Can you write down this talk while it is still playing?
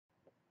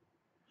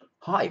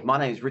Hi, my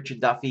name is Richard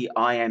Duffy.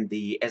 I am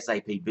the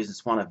SAP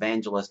Business One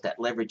evangelist at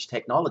Leverage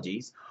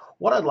Technologies.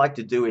 What I'd like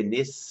to do in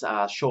this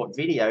short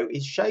video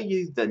is show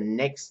you the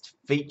next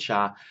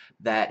feature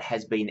that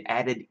has been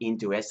added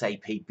into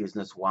SAP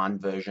Business One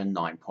version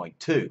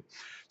 9.2.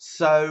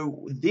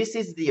 So this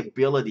is the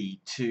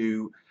ability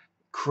to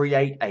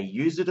create a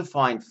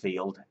user-defined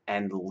field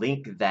and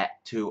link that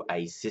to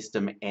a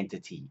system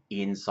entity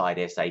inside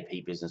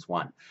SAP Business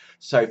One.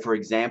 So for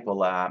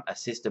example, a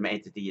system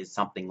entity is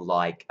something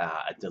like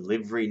a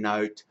delivery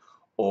note,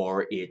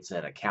 or it's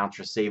an accounts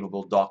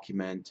receivable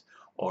document,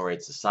 or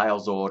it's a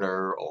sales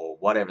order, or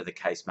whatever the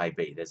case may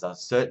be. There's a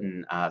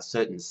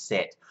certain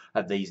set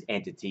of these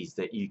entities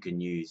that you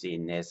can use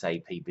in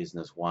SAP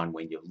Business One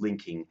when you're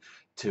linking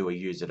to a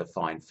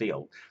user-defined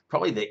field.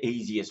 Probably the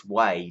easiest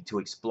way to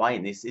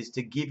explain this is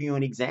to give you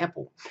an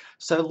example.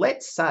 So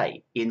let's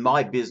say in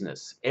my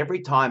business,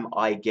 every time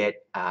I get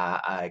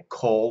a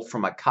call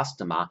from a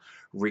customer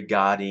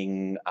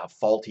regarding a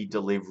faulty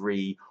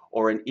delivery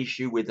or an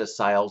issue with a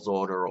sales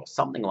order or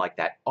something like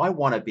that, I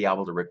want to be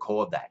able to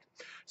record that.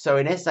 So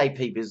in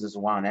SAP Business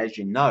One, as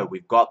you know,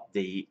 we've got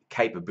the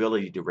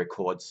capability to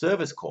record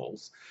service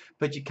calls,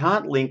 but you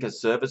can't link a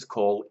service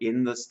call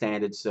in the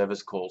standard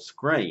service call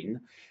screen.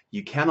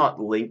 You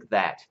cannot link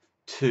that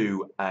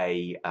to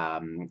a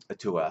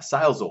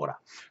sales order.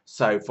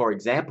 So for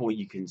example,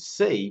 you can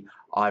see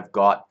I've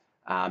got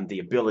the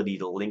ability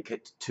to link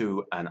it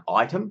to an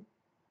item.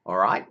 All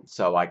right,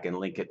 so I can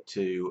link it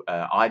to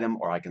an item,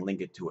 or I can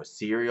link it to a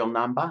serial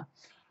number,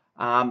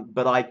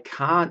 but I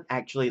can't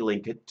actually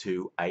link it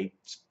to a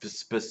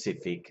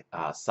specific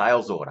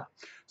sales order.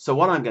 So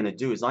what I'm going to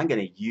do is I'm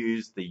going to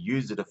use the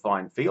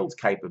user-defined fields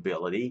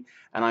capability,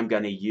 and I'm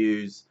going to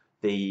use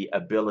the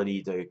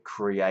ability to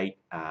create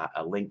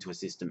a link to a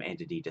system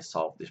entity to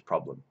solve this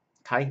problem.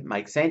 Okay,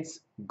 makes sense?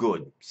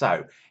 Good.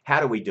 So how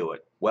do we do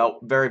it? Well,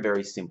 very,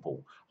 very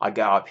simple. I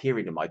go up here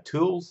into my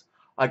tools,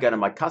 I go to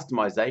my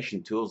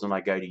customization tools, and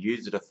I go to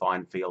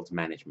user-defined fields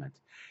management.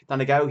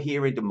 Then I go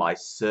here into my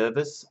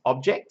service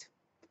object,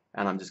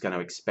 and I'm just going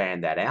to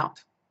expand that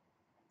out.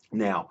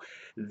 Now,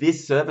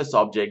 this service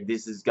object,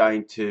 this is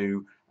going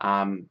to,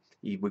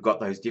 we've got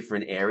those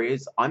different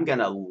areas. I'm going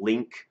to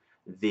link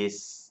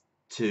this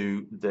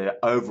to the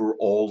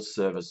overall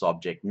service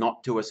object,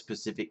 not to a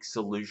specific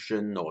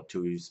solution or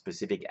to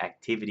specific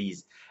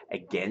activities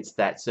against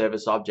that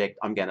service object.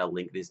 I'm going to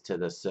link this to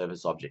the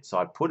service object. So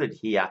I put it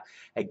here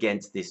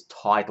against this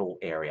title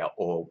area,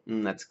 or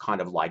that's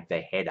kind of like the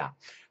header.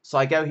 So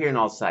I go here and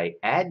I'll say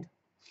add,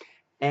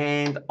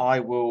 and I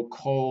will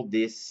call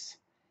this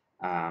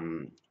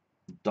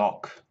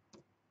doc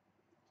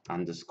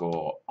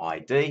underscore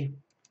ID,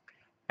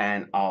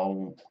 and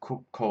I'll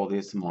call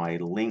this my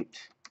linked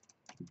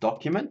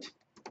document.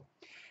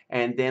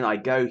 And then I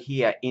go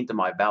here into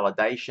my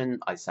validation,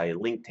 I say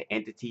link to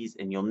entities,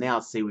 and you'll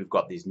now see we've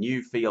got this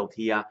new field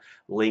here,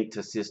 link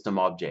to system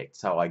object.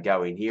 So I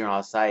go in here and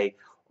I say,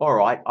 all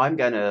right, I'm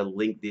going to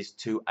link this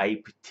to a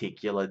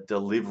particular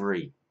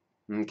delivery.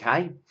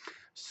 Okay,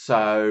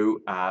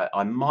 so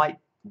I might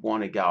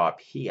want to go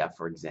up here,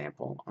 for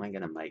example. I'm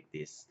going to make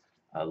this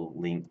a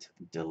linked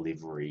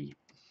delivery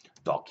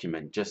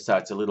document, just so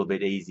it's a little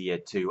bit easier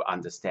to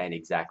understand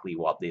exactly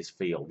what this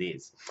field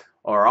is.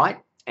 All right,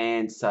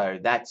 and so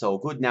that's all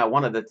good. Now,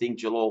 one of the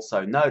things you'll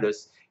also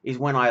notice is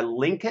when I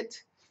link it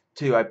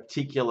to a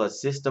particular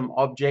system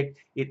object,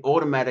 it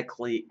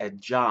automatically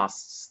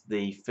adjusts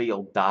the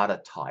field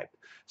data type.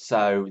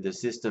 So the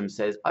system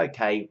says,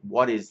 okay,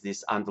 what is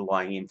this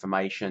underlying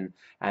information?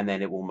 And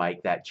then it will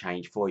make that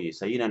change for you.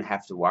 So you don't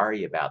have to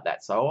worry about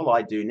that. So all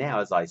I do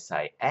now is I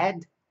say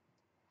add,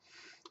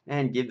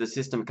 and give the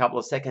system a couple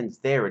of seconds.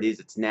 There it is.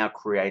 It's now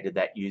created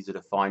that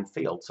user-defined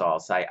field. So I'll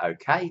say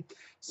OK.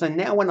 So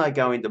now when I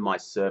go into my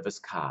service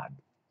card,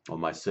 or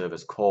my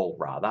service call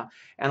rather,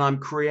 and I'm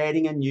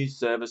creating a new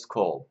service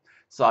call.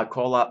 So I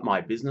call up my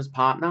business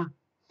partner.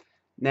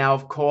 Now,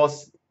 of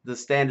course, the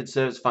standard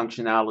service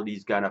functionality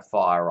is going to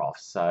fire off.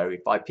 So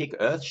if I pick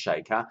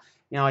Earthshaker,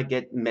 I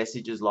get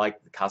messages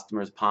like the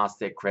customer has passed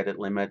their credit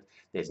limit,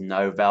 there's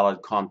no valid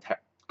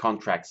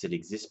contracts that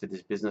exist for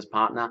this business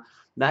partner.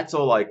 That's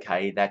all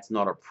okay. That's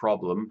not a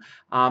problem.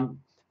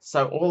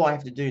 So all I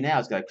have to do now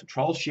is go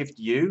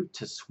Control-Shift-U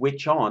to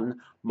switch on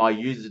my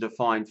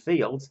user-defined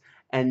fields.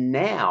 And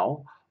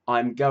now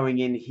I'm going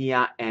in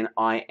here and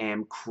I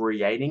am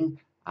creating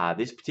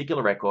this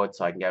particular record.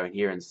 So I can go in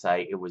here and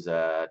say it was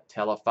a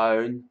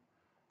telephone.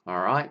 All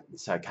right,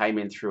 so I came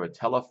in through a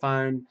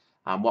telephone.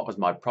 What was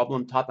my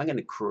problem type? I'm going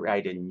to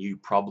create a new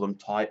problem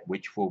type,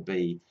 which will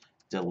be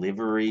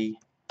delivery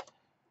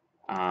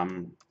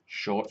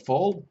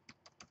shortfall.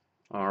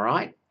 All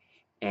right,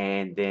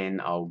 and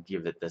then I'll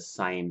give it the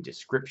same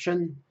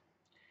description,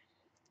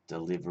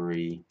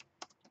 delivery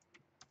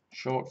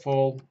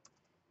shortfall,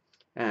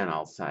 and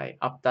I'll say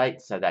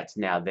update. So that's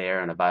now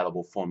there and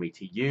available for me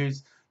to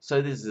use.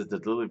 So this is the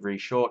delivery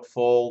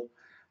shortfall,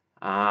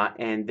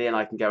 and then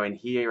I can go in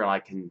here and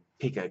I can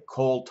pick a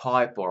call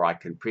type, or I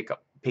can pick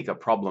a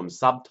problem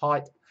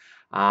subtype.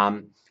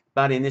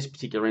 But in this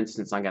particular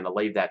instance, I'm going to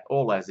leave that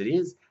all as it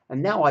is.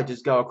 And now I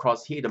just go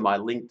across here to my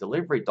link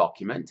delivery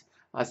document.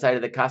 I say to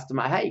the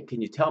customer, hey,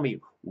 can you tell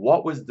me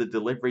what was the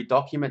delivery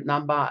document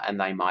number? And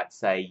they might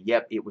say,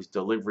 yep, it was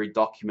delivery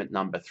document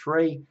number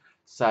 3.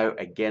 So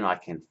again, I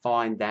can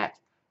find that,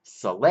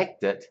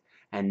 select it,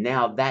 and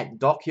now that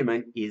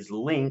document is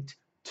linked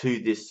to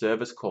this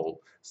service call.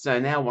 So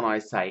now when I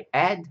say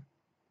add,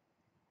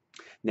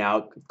 now,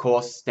 of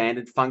course,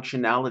 standard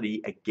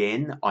functionality,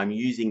 again, I'm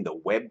using the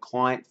web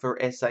client for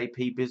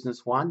SAP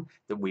Business One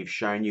that we've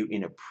shown you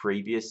in a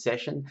previous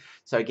session.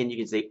 So again, you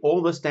can see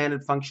all the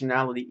standard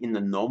functionality in the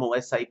normal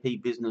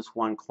SAP Business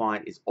One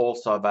client is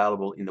also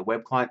available in the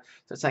web client.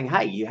 So it's saying,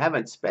 hey, you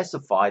haven't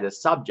specified a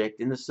subject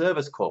in the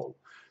service call.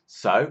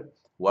 So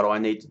what do I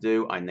need to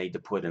do? I need to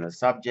put in a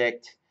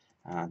subject,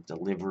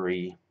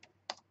 delivery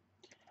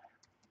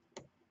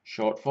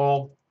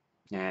shortfall,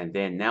 and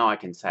then now I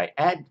can say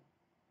add.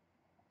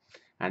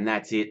 And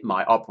that's it,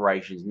 my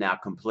operation's now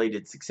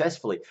completed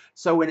successfully.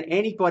 So when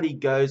anybody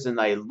goes and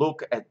they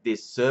look at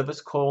this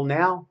service call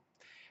now,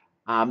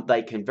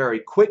 they can very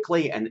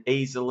quickly and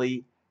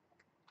easily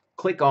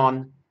click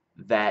on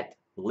that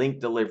link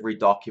delivery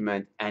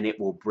document and it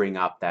will bring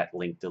up that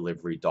link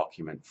delivery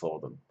document for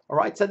them. All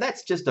right, so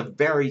that's just a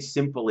very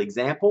simple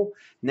example.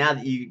 Now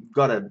that you've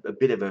got a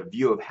bit of a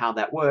view of how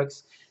that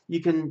works,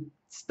 you can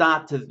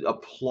start to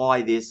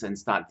apply this and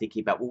start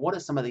thinking about, well, what are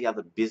some of the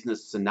other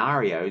business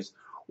scenarios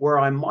where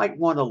I might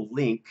want to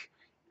link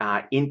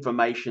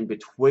information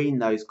between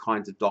those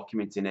kinds of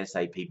documents in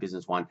SAP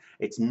Business One.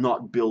 It's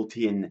not built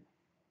in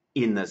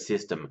the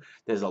system.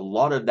 There's a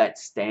lot of that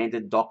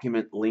standard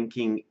document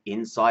linking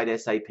inside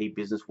SAP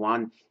Business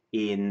One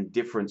in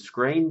different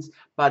screens,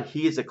 but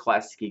here's a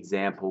classic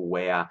example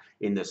where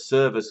in the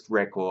service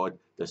record,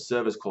 the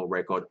service call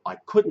record, I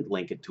couldn't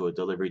link it to a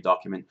delivery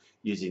document.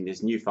 Using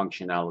this new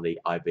functionality,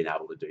 I've been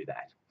able to do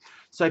that.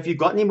 So if you've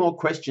got any more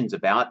questions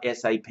about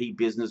SAP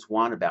Business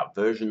One, about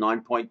version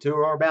 9.2,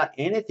 or about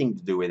anything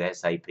to do with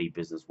SAP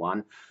Business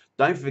One,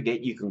 don't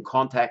forget you can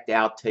contact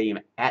our team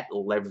at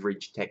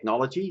Leverage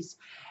Technologies.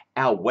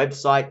 Our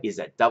website is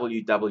at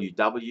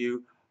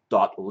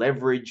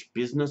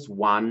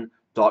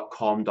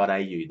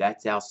www.leveragebusinessone.com.au.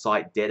 That's our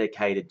site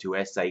dedicated to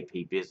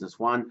SAP Business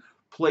One.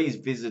 Please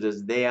visit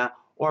us there.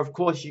 Or of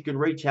course, you can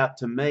reach out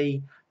to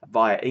me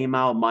via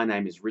email. My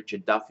name is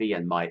Richard Duffy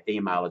and my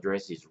email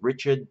address is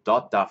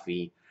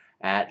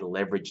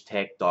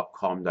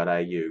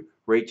richard.duffy@leveragetech.com.au.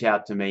 Reach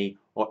out to me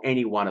or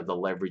any one of the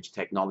Leverage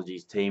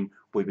Technologies team.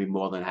 We'd be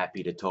more than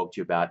happy to talk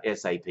to you about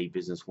SAP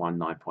Business One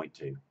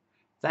 9.2.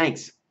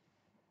 Thanks.